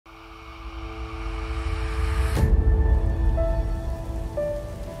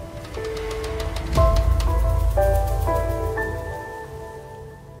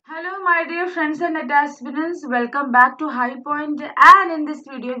friends and net aspirants, welcome back to High Point, and in this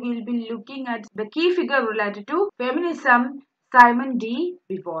video we'll be looking at the key figure related to feminism, Simone de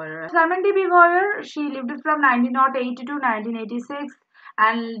Beauvoir. Simone de Beauvoir, she lived from 1908 to 1986,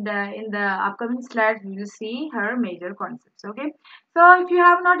 and in the upcoming slides we will see her major concepts. Okay, so if you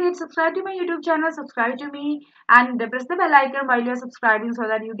have not yet subscribed to my YouTube channel, subscribe to me and press the bell icon while you are subscribing so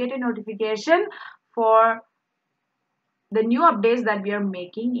that you get a notification for the new updates that we are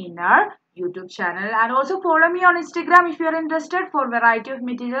making in our YouTube channel. And also follow me on Instagram if you are interested for variety of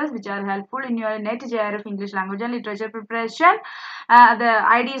materials which are helpful in your net JRF English language and literature preparation. The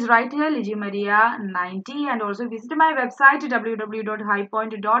ID is right here, ligimaria90, and also visit my website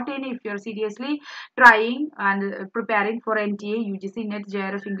www.highpoint.in if you are seriously trying and preparing for NTA UGC net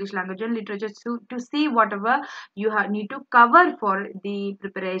JRF English language and literature to see whatever you need to cover for the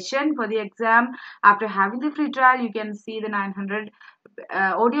preparation for the exam. After having the free trial, you can see the 900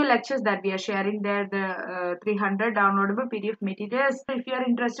 audio lectures that we are sharing there, the 300 downloadable PDF materials. If you are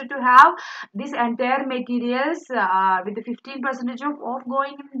interested to have this entire materials with the 15% of off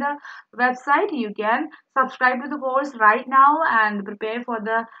going in the website, you can subscribe to the course right now and prepare for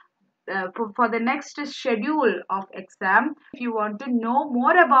the next schedule of exam. If you want to know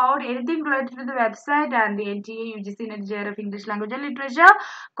more about anything related to the website and the NTA UGC Net JRF English language and literature,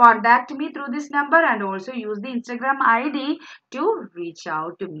 contact me through this number and also use the Instagram ID to reach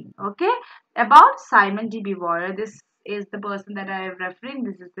out to me. Okay, about Simone de Beauvoir, this is the person that I am referring.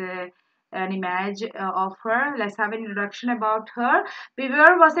 This is an image of her. Let's have an introduction about her.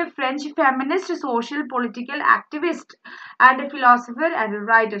 Beauvoir was a French feminist, social, political activist and a philosopher and a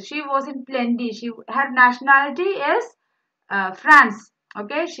writer. She was in plenty. Her nationality is France.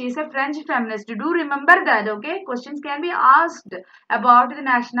 Okay, she is a French feminist. Do remember that. Okay, questions can be asked about the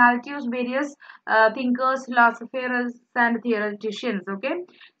nationality of various thinkers, philosophers, and theoreticians. Okay,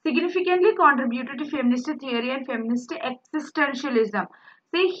 significantly contributed to feminist theory and feminist existentialism.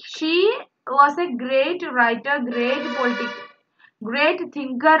 See, she was a great writer, great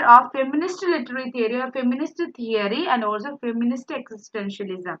thinker of feminist literary theory, feminist theory, and also feminist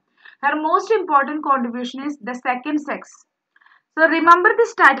existentialism. Her most important contribution is The Second Sex. So remember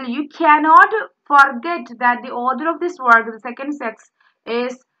this title. You cannot forget that the author of this work, The Second Sex,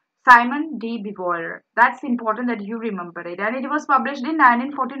 is Simone de Beauvoir. That's important that you remember it. And it was published in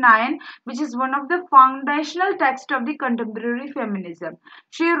 1949, which is one of the foundational texts of the contemporary feminism.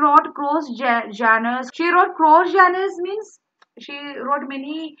 She wrote cross genres. Means she wrote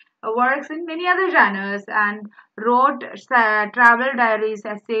many works in many other genres and wrote travel diaries,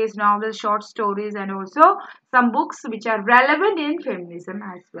 essays, novels, short stories, and also some books which are relevant in feminism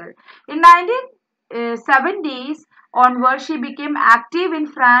as well. In 1970s onward, she became active in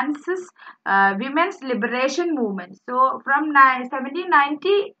France's women's liberation movement. So from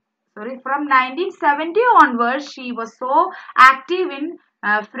 1970 onwards, she was so active in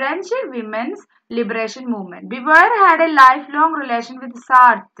French women's liberation movement. Beauvoir had a lifelong relation with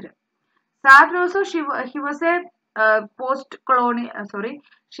Sartre. Sartre also, he was a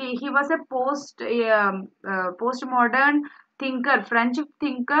he was a postmodern thinker, French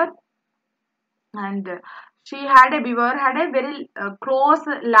thinker, and Beauvoir had a very close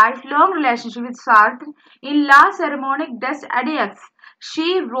lifelong relationship with Sartre. In La Sermonique des Adieux,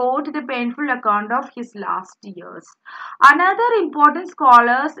 she wrote the painful account of his last years. Another important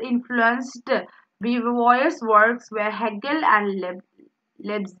scholars influenced Beauvoir's works were Hegel and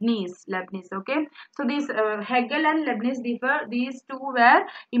Leibniz. Okay, so these Hegel and Leibniz, these two were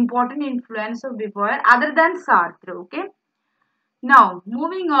important influence of Beauvoir other than Sartre. Okay, now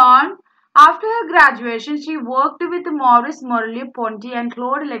moving on. After her graduation, she worked with Maurice Merleau-Ponty and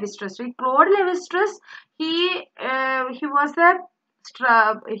Claude Lévi-Strauss. Claude Lévi-Strauss, he was a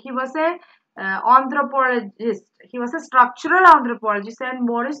anthropologist. He was a structural anthropologist, and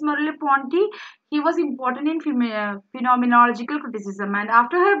Maurice Merleau-Ponty, he was important in phenomenological criticism. And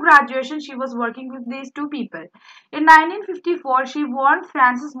after her graduation, she was working with these two people. In 1954, she won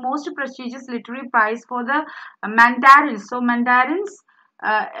France's most prestigious literary prize for the Mandarins. So Mandarins.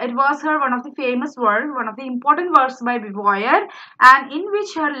 It was one of the famous works, one of the important works by Beauvoir, and in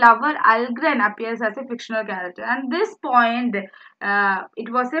which her lover Algren appears as a fictional character. And this point, it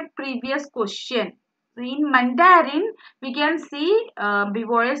was a previous question. So in Mandarin, we can see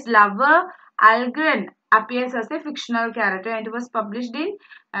Beauvoir's lover Algren appears as a fictional character, and it was published in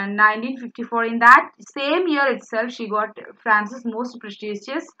 1954. In that same year itself, she got France's most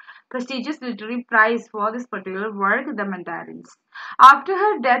prestigious literary prize for this particular work, The Mandarins. After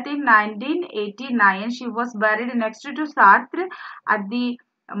her death in 1989, she was buried next to Sartre at the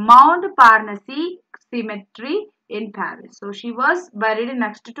Montparnasse Cemetery in Paris. So she was buried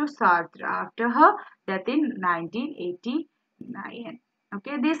next to Sartre after her death in 1989.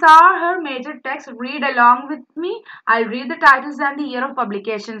 Okay, these are her major texts. Read along with me. I'll read the titles and the year of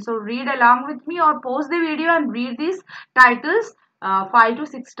publication. So read along with me or pause the video and read these titles 5 to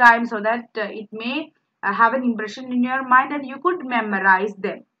 6 times so that it may have an impression in your mind and you could memorize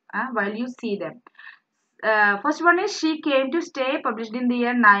them while you see them. First one is She Came to Stay, published in the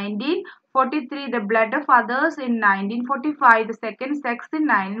year 1943. The Blood of Others in 1945. The Second Sex in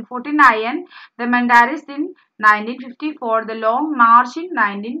 1949. The Mandarist in 1954. The Long March in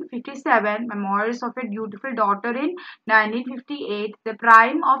 1957. Memoirs of a Beautiful Daughter in 1958. The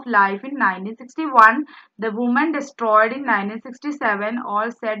Prime of Life in 1961. The Woman Destroyed in 1967.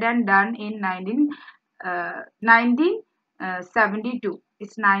 All said and done in 1972.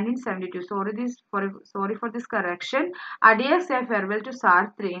 It's 1972. Sorry for this correction. Adieu, say farewell to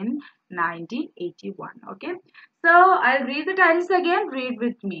Sartre in 1981. Okay. So I'll read the titles again. Read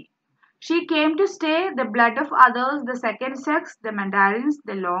with me. She Came to Stay, The Blood of Others, The Second Sex, The Mandarins,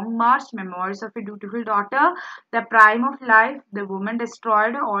 The Long March, Memoirs of a Dutiful Daughter, The Prime of Life, The Woman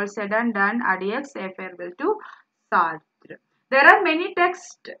Destroyed, All Said and Done, Adieu, say farewell to Sartre. There are many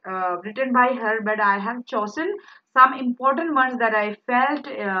texts written by her, but I have chosen some important ones that I felt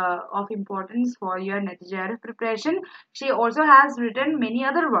of importance for your NetJRF preparation. She also has written many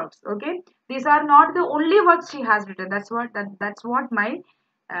other works. Okay, these are not the only works she has written. That's what my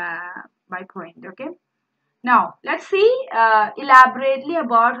point. Okay. Now, let's see elaborately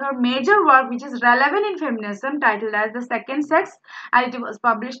about her major work which is relevant in feminism, titled as The Second Sex, and it was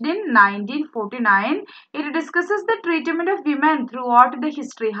published in 1949. It discusses the treatment of women throughout the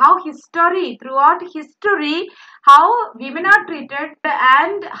history, throughout history, how women are treated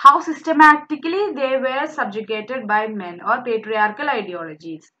and how systematically they were subjugated by men or patriarchal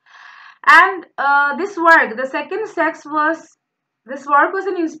ideologies. And this work was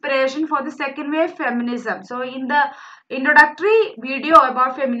an inspiration for the second wave feminism. So in the introductory video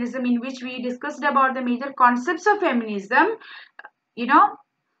about feminism, in which we discussed about the major concepts of feminism, you know,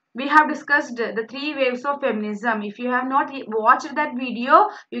 we have discussed the three waves of feminism. If you have not watched that video,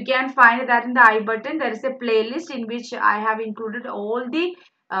 you can find that in the I button. There is a playlist in which I have included all the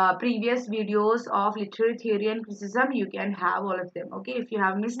previous videos of literary theory and criticism. You can have all of them. Okay, if you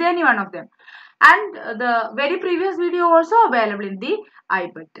have missed any one of them, and the very previous video also available in the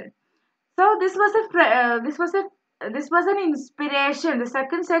I button. So this was an inspiration. The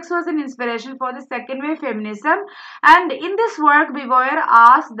Second Sex was an inspiration for the second wave feminism. And in this work, Beauvoir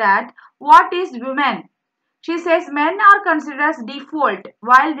asks that what is women? She says men are considered as default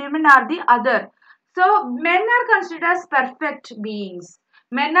while women are the other. So men are considered as perfect beings.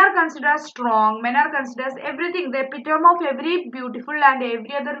 Men are considered as strong. Men are considered as everything. The epitome of every beautiful and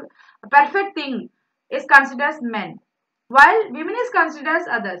every other perfect thing is considered as men, while women is considered as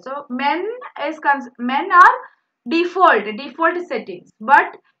others. So men are default settings,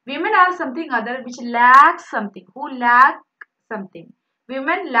 but women are something other which lacks something, who lack something.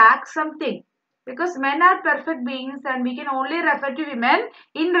 Women lack something because men are perfect beings and we can only refer to women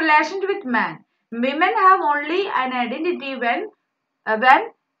in relation with man. Women have only an identity when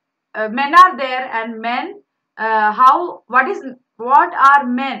men are there, and men what are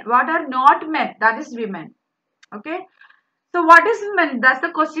men, what are not men, that is women. Okay, so what is women? That's the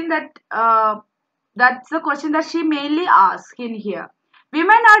question that she mainly asks in here.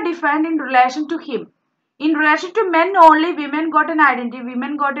 Women are defined in relation to him. In relation to men only, women got an identity,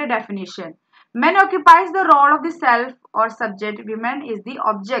 women got a definition. Men occupies the role of the self or subject, women is the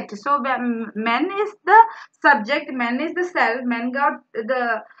object. So men is the subject, men is the self, men got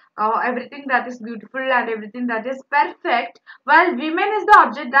the everything that is beautiful and everything that is perfect, while women is the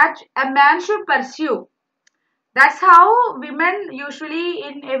object that a man should pursue. That's how women usually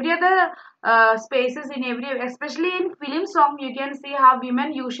in every other spaces, in every, especially in film song, you can see how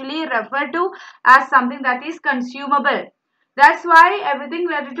women usually refer to as something that is consumable. That's why everything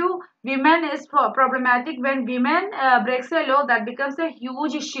related to women is problematic. When women breaks a law, that becomes a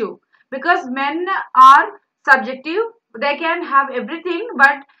huge issue because men are subjective. They can have everything,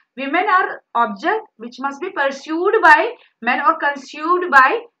 but women are object which must be pursued by men or consumed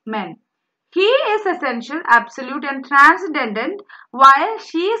by men. He is essential, absolute and transcendent, while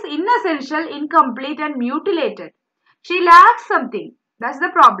she is inessential, incomplete and mutilated. She lacks something. That's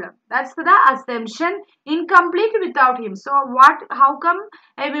the problem. That's the assumption. Incomplete without him. So how come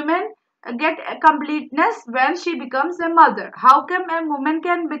a woman get a completeness when she becomes a mother? How come a woman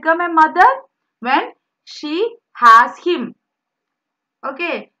can become a mother when she has him?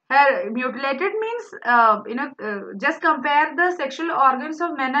 Okay, her mutilated means just compare the sexual organs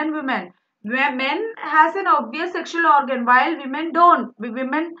of men and women. where men has an obvious sexual organ while women don't.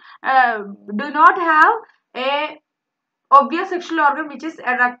 Women do not have a obvious sexual organ which is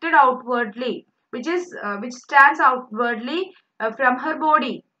erected outwardly, which stands outwardly from her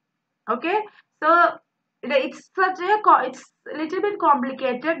body. Okay, so it's a little bit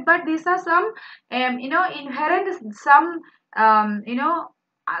complicated, but these are some inherent, some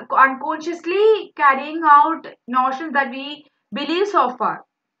unconsciously carrying out notions that we believe so far,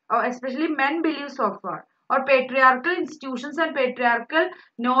 or especially men believe so far, or patriarchal institutions and patriarchal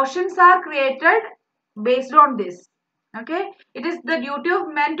notions are created based on this. Okay, it is the duty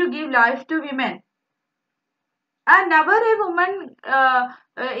of men to give life to women, and never a woman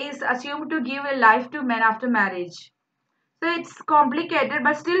is assumed to give a life to men after marriage. So it's complicated,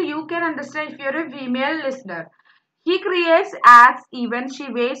 but still you can understand if you're a female listener. He creates acts, even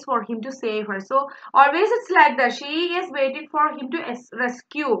she waits for him to save her. So always it's like that. She is waiting for him to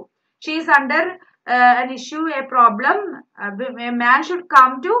rescue. She is under an issue, a problem. A man should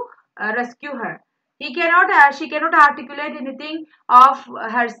come to rescue her. He cannot. She cannot articulate anything of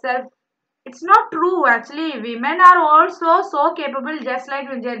herself. It's not true. Actually, women are also so capable. Just like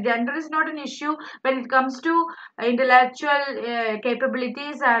gender is not an issue when it comes to intellectual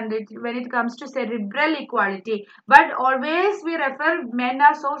capabilities, and when it comes to cerebral equality. But always we refer men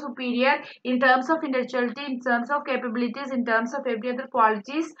are so superior in terms of intellectuality, in terms of capabilities, in terms of every other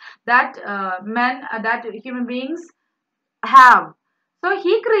qualities that that human beings have. So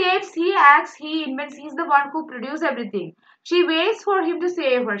he creates, he acts, he invents, he's the one who produces everything. She waits for him to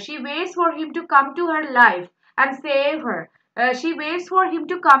save her. She waits for him to come to her life and save her. She waits for him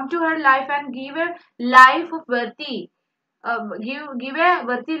to come to her life and give a life of worthy, give a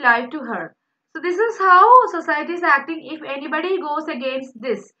worthy life to her. So this is how society is acting. If anybody goes against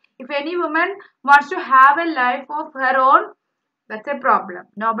this, if any woman wants to have a life of her own, that's a problem.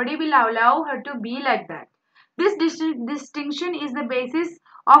 Nobody will allow her to be like that. This distinction is the basis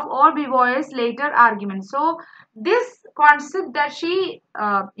of all Beauvoir's later arguments. So this concept that she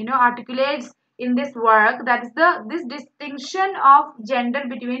articulates in this work, that is this distinction of gender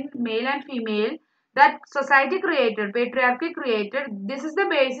between male and female, that society created, patriarchy created. This is the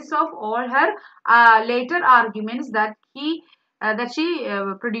basis of all her later arguments that she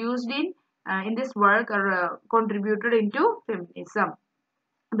produced in this work, or contributed into feminism.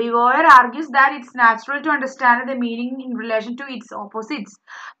 Beauvoir argues that it's natural to understand the meaning in relation to its opposites,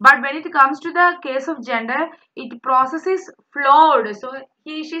 but when it comes to the case of gender, it process is flawed. So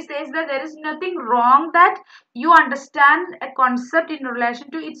she says that there is nothing wrong that you understand a concept in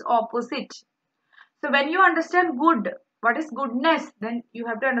relation to its opposite. So when you understand good, what is goodness, then you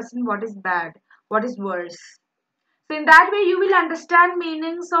have to understand what is bad, what is worse. So in that way, you will understand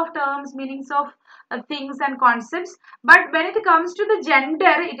meanings of terms, meanings of things and concepts. But when it comes to the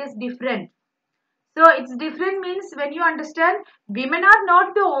gender, it is different. So it's different means when you understand, women are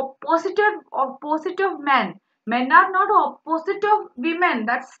not the opposite of men. Men are not opposite of women.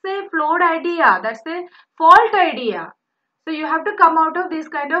 That's a flawed idea. That's a fault idea. So you have to come out of this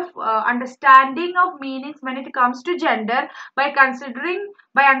kind of understanding of meanings when it comes to gender by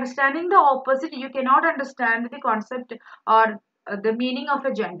understanding the opposite. You cannot understand the concept or the meaning of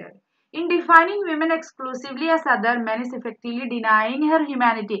a gender. In defining women exclusively as other, men is effectively denying her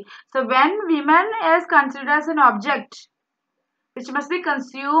humanity. So when women is considered as an object which must be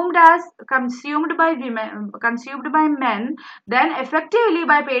consumed by men, then effectively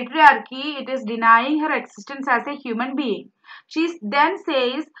by patriarchy it is denying her existence as a human being. She then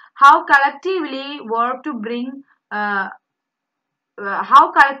says how collectively work to bring how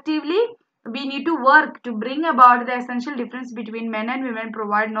collectively we need to work to bring about the essential difference between men and women,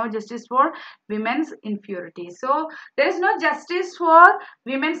 provide no justice for women's inferiority. So there is no justice for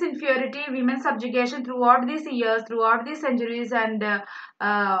women's inferiority, women's subjugation throughout these years, throughout these centuries, and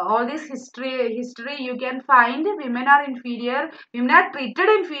all this history you can find women are inferior, women are treated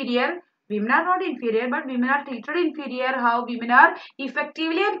inferior. Women are not inferior, but women are treated inferior. How women are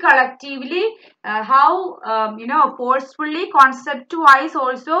effectively and collectively, how forcefully, concept-wise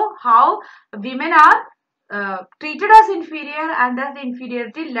also, how women are treated as inferior, and that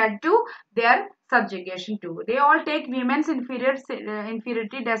inferiority led to their subjugation too. They all take women's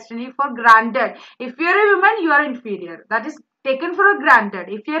inferiority destiny for granted. If you are a woman, you are inferior. That is taken for granted.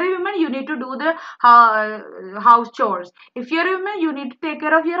 If you are a woman, you need to do the house chores. If you are a woman, you need to take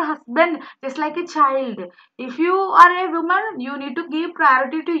care of your husband just like a child. If you are a woman, you need to give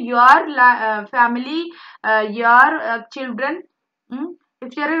priority to your family, your children. Mm?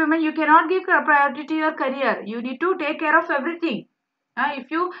 If you are a woman, you cannot give priority to your career. You need to take care of everything.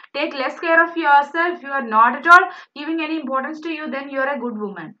 If you take less care of yourself, you are not at all giving any importance to you, then you are a good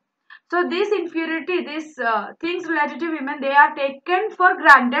woman. So this inferiority, these things related to women, they are taken for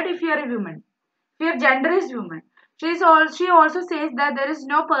granted if you are a woman. If your gender is woman. She also says that there is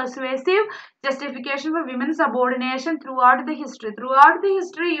no persuasive justification for women's subordination throughout the history. Throughout the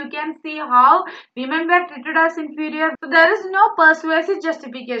history, you can see how women were treated as inferior. So there is no persuasive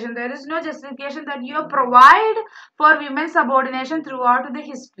justification. There is no justification that you provide for women's subordination throughout the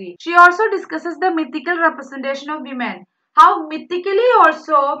history. She also discusses the mythical representation of women, how mythically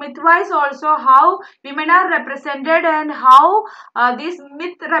also, myth-wise also, how women are represented, and how this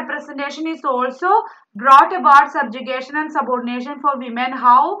myth representation is also brought about subjugation and subordination for women,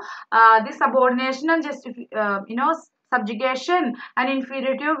 how this subordination and subjugation and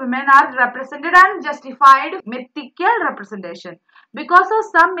inferiority of women are represented and justified mythical representation. Because of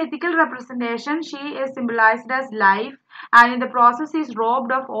some mythical representation, she is symbolized as life, and in the process is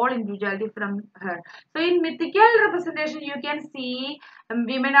robbed of all individuality from her. So in mythical representation, you can see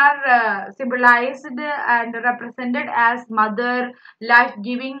women are symbolized and represented as mother,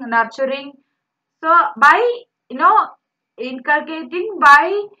 life-giving, nurturing. So by inculcating,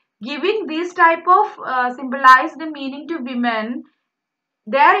 by giving this type of symbolized meaning to women,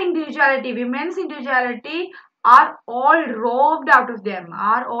 their individuality, women's individuality, are all robbed out of them,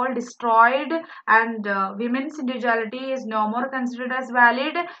 are all destroyed, and women's individuality is no more considered as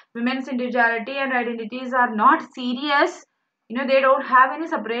valid. Women's individuality and identities are not serious. They don't have any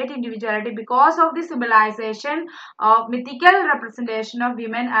separate individuality because of the symbolization of mythical representation of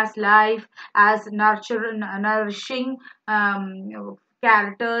women as life, as nourishing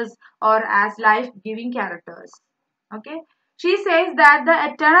characters, or as life-giving characters. Okay. She says that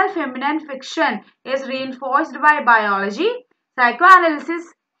the eternal feminine fiction is reinforced by biology,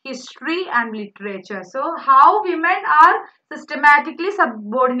 psychoanalysis, history, and literature. So, how women are systematically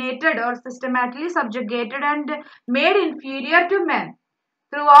subordinated or systematically subjugated and made inferior to men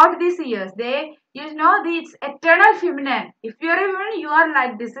throughout these years. It's eternal feminine. If you are a woman, you are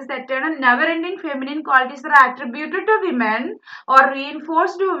like this. Is eternal, never-ending feminine qualities are attributed to women or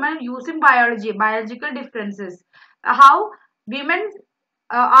reinforced to women using biological differences. How women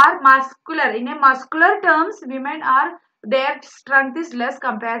are muscular. In a muscular terms, women are, their strength is less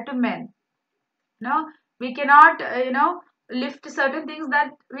compared to men. No, we cannot, lift certain things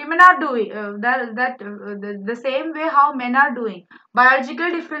that women are doing. The same way how men are doing. Biological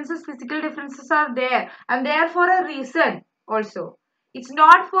differences, physical differences are there, and they are for a reason also. It's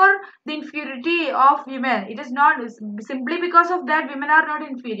not for the inferiority of women. It is not simply because of that women are not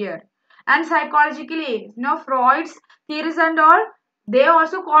inferior. And psychologically, Freud's theories and all, they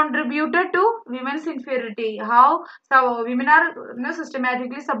also contributed to women's inferiority. How so women are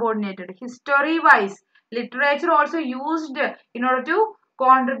systematically subordinated. History wise, literature also used in order to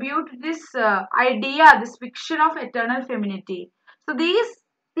contribute this idea, this fiction of eternal femininity. So these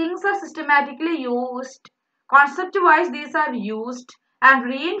things are systematically used. Concept wise, these are used and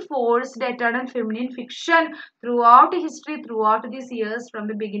reinforced eternal feminine fiction throughout history, throughout these years, from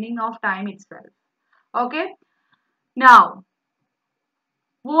the beginning of time itself. Okay. Now,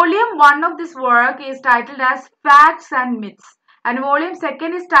 volume 1 of this work is titled as Facts and Myths, and volume 2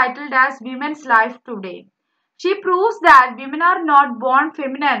 is titled as Women's Life Today. She proves that women are not born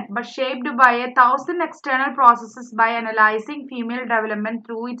feminine but shaped by 1,000 external processes by analyzing female development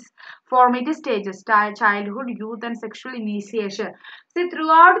through its formative stages, childhood, youth, and sexual initiation. See,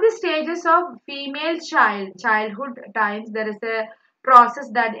 throughout the stages of female childhood times, there is a process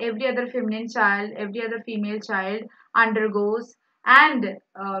that every other feminine child, every other female child undergoes, and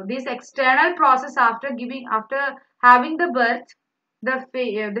this external process after having the birth, the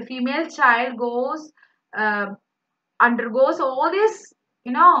female child uh, undergoes all these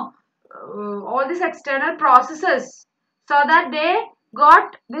external processes, so that they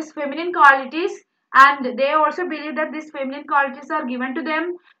got these feminine qualities, and they also believe that these feminine qualities are given to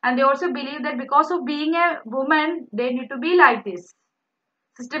them, and they also believe that because of being a woman they need to be like this.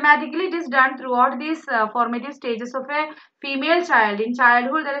 Systematically, it is done throughout these formative stages of a female child. In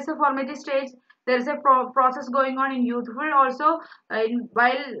childhood, there is a formative stage. There is a process going on in youthful also. In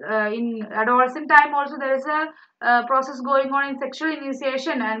adolescent time also, there is a process going on in sexual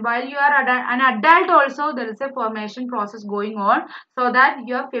initiation. And while you are an adult also, there is a formation process going on, so that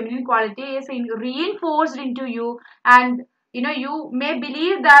your feminine quality is reinforced into you. And you may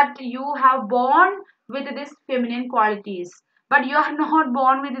believe that you have born with these feminine qualities, but you are not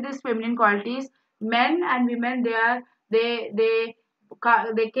born with these feminine qualities. Men and women,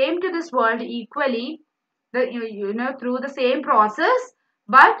 they came to this world equally, through the same process,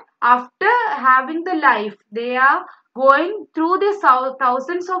 but after having the life, they are going through the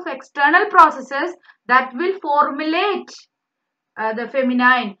thousands of external processes that will formulate the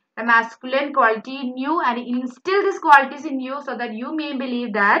feminine, a masculine quality in you and instill these qualities in you so that you may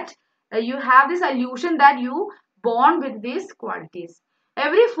believe that you have this illusion that you born with these qualities.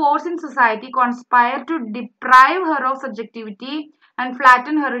 Every force in society conspire to deprive her of subjectivity and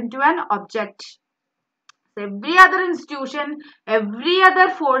flatten her into an object. Every other institution, every other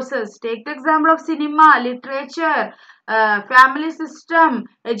forces, take the example of cinema, literature, family system,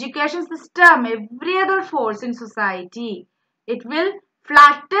 education system, every other force in society, it will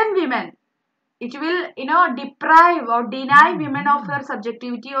flatten women. It will, deprive or deny women of her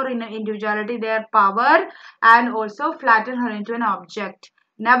subjectivity or individuality, their power, and also flatten her into an object.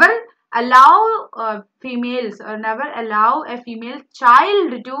 Never allow females, or never allow a female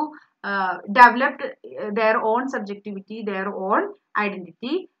child to develop their own subjectivity, their own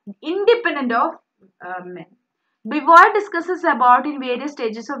identity, independent of men. Beauvoir discusses about in various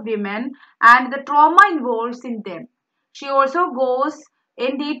stages of women and the trauma involved in them. She also goes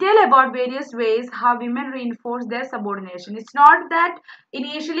in detail about various ways how women reinforce their subordination. It's not that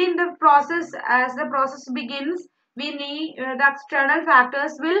initially in the process, as the process begins, we need the external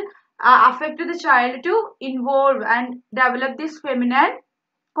factors will affect the child to involve and develop these feminine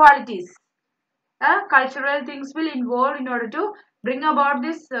qualities. Cultural things will involve in order to bring about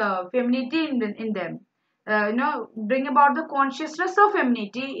this femininity in them. Bring about the consciousness of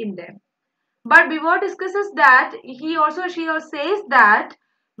femininity in them. But Beauvoir discusses that she also says that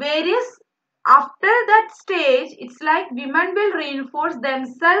various after that stage, it's like women will reinforce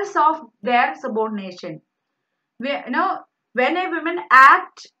themselves of their subordination. When a woman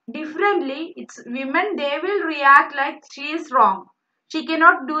act differently, it's women, they will react like she is wrong. She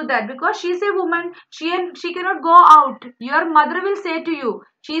cannot do that because she is a woman. She cannot go out. Your mother will say to you,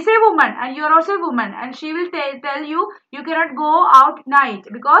 she is a woman and you are also a woman, and she will tell you you cannot go out night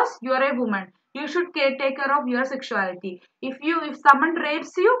because you are a woman. You should take care of your sexuality. If someone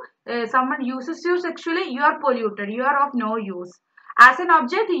rapes you, someone uses you sexually, you are polluted. You are of no use. As an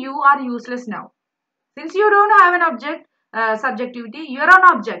object, you are useless now. Since you don't have an object subjectivity, you're an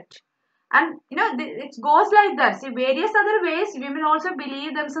object. And it goes like that. See, various other ways women also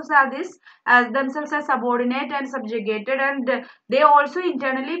believe themselves as themselves as subordinate and subjugated, and they also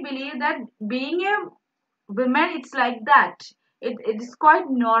internally believe that being a woman, it's like that. It is quite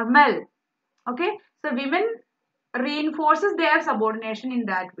normal. Okay, so women reinforces their subordination in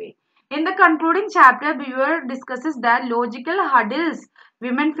that way. In the concluding chapter, Beauvoir discusses that logical hurdles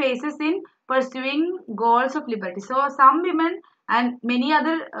women faces in pursuing goals of liberty. So some women and many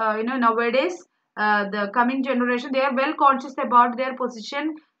other, nowadays, the coming generation, they are well conscious about their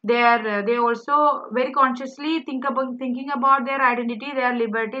position. They also very consciously thinking about their identity, their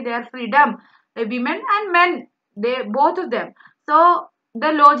liberty, their freedom. Women and men, they both of them. So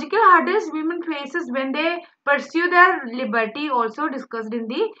the logical hurdles women faces when they pursue their liberty also discussed in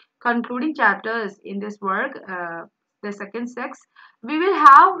the concluding chapters in this work, the second sex. We will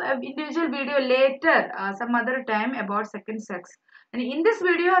have an individual video later, some other time, about second sex. And in this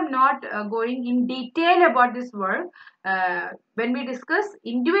video, I'm not going in detail about this work. When we discuss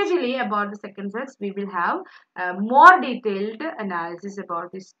individually about the second sex, we will have more detailed analysis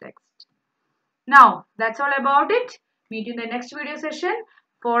about this text. Now, that's all about it. Meet you in the next video session.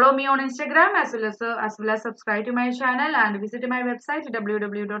 Follow me on Instagram as well as subscribe to my channel and visit my website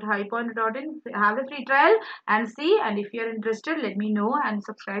www.highpoint.in. Have a free trial and see. And if you are interested, let me know and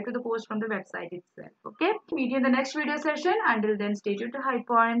subscribe to the post from the website itself. Okay. Meet you in the next video session. Until then, stay tuned to High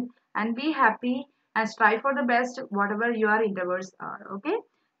Point and be happy and strive for the best, whatever your endeavors are. Okay.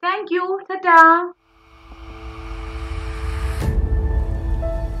 Thank you. Ta-ta.